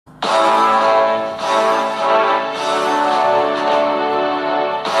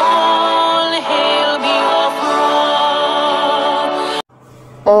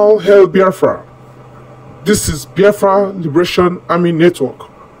hail Biafra. This is Biafra Liberation Army Network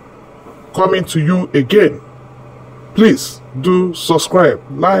coming to you again. Please do subscribe,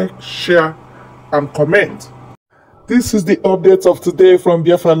 like, share, and comment. This is the update of today from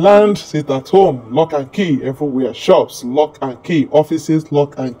Biafra land. Sit at home, lock and key everywhere. Shops, lock and key. Offices,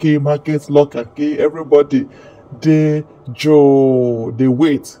 lock and key. Markets, lock and key. Everybody, they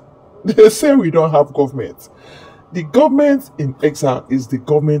wait. They say we don't have government. The government in exile is the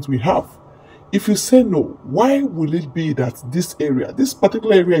government we have. If you say no, why will it be that this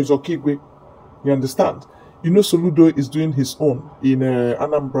particular area is Okigwe? You understand? You know Soludo is doing his own in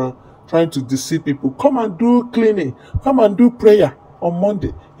Anambra, trying to deceive people. Come and do cleaning. Come and do prayer on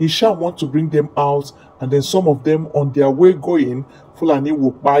Monday. He shall want to bring them out, and then some of them on their way going, Fulani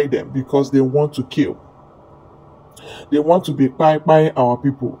will buy them because they want to kill. They want to be by our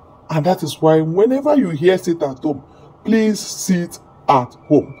people. And that is why whenever you hear sit at home, please sit at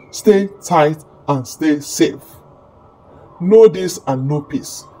home. Stay tight and stay safe. Know this and know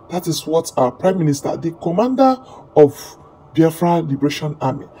peace. That is what our Prime Minister, the commander of Biafra Liberation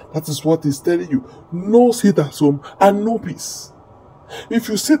Army, that is what he's telling you. No sit at home and no peace. If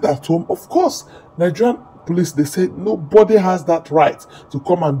you sit at home, of course, Nigerian police, they say nobody has that right to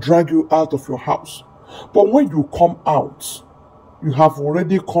come and drag you out of your house. But when you come out, you have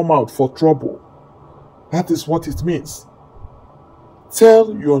already come out for trouble. That is what it means.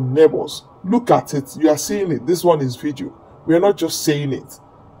 Tell your neighbors. Look at it. You are seeing it. This one is video. We are not just saying it.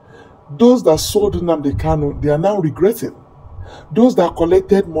 Those that sold Nnamdi Kanu, they are now regretting. Those that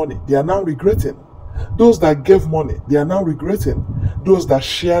collected money, they are now regretting. Those that gave money, they are now regretting. Those that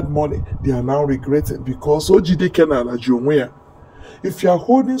shared money, they are now regretting. Because if you are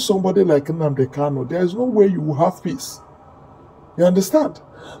holding somebody like Nnamdi Kanu, there is no way you will have peace. You understand?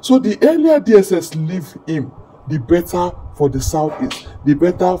 So the earlier DSS leave him, the better for the Southeast, the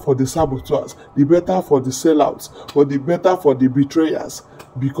better for the saboteurs, the better for the sellouts, or the better for the betrayers,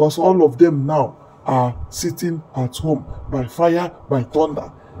 because all of them now are sitting at home by fire, by thunder.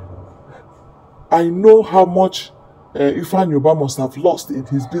 I know how much Ifeanyi Ubah must have lost in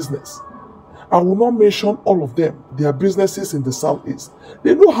his business. I will not mention all of them, their businesses in the Southeast.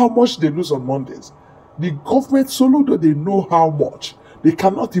 They know how much they lose on Mondays. The government Soludo, they know how much. They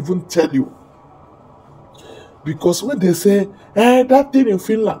cannot even tell you. Because when they say, that thing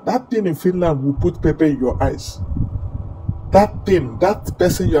in Finland will put pepper in your eyes. That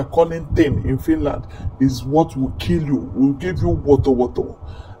person you are calling thing in Finland is what will kill you, will give you water,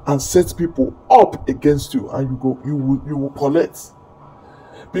 and set people up against you, and you will collect.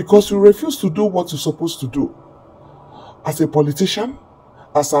 Because you refuse to do what you're supposed to do. As a politician,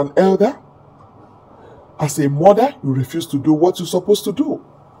 as an elder, as a mother, you refuse to do what you're supposed to do.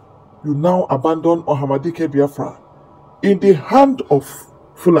 You now abandon Ohamadike Biafra in the hand of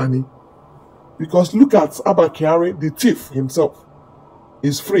Fulani. Because look at Abba Kyari, the thief himself,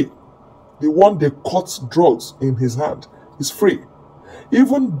 is free. The one they caught drugs in his hand is free.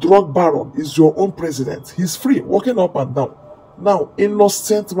 Even drug baron is your own president. He's free, walking up and down. Now,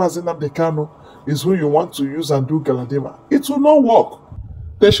 innocent Nnamdi Kanu is who you want to use and do Galadima. It will not work.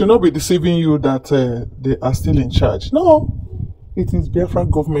 They should not be deceiving you that they are still in charge. No, it is Biafra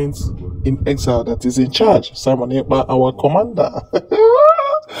government in exile that is in charge. Simon Ekpa, our commander.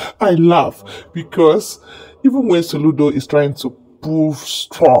 I laugh because even when Soludo is trying to prove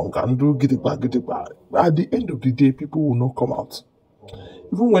strong and do gidigba, at the end of the day, people will not come out.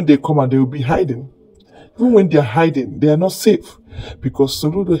 Even when they come out, they will be hiding. Even when they are hiding, they are not safe because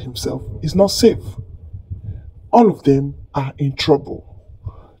Soludo himself is not safe. All of them are in trouble.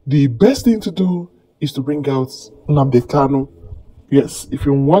 The best thing to do is to bring out Nnamdi Kanu. Yes, if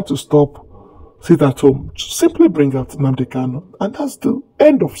you want to stop sit at home, simply bring out Nnamdi Kanu, and that's the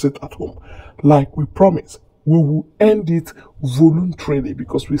end of sit at home. Like we promised, we will end it voluntarily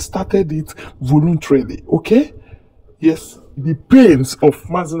because we started it voluntarily. Okay? Yes, the pains of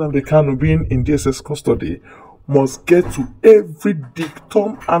Nnamdi Kanu being in DSS custody must get to every Dick,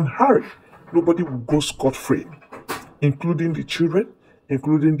 Tom, and Harry. Nobody will go scot-free, including the children,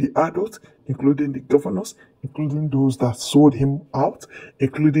 including the adults, including the governors, including those that sold him out,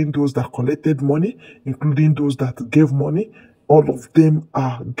 including those that collected money, including those that gave money. All of them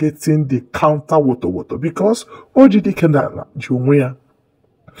are getting the counter water because Ojidi Kendana Jumwea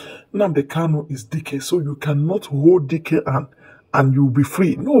Nnamdi Kanu is DK, so you cannot hold DK and you'll be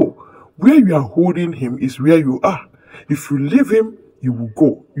free. No, where you are holding him is where you are. If you leave him, you will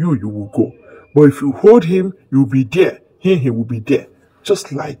go. You will go. But if you hold him, you'll be there. He will be there.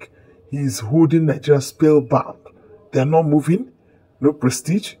 Just like he is holding Nigeria spellbound. They are not moving. No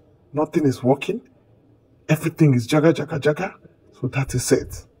prestige. Nothing is working. Everything is jaga. So that is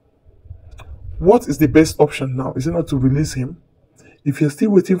it. What is the best option now? Is it not to release him? If you're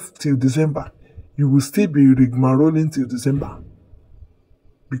still waiting till December, you will still be rigmaroling till December.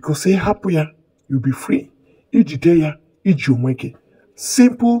 Because say happy, you'll be free. Ijideya, ijumweke.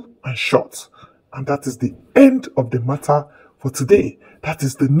 Simple and short. And that is the end of the matter for today. That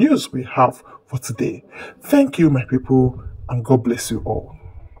is the news we have for today. Thank you, my people, and God bless you all.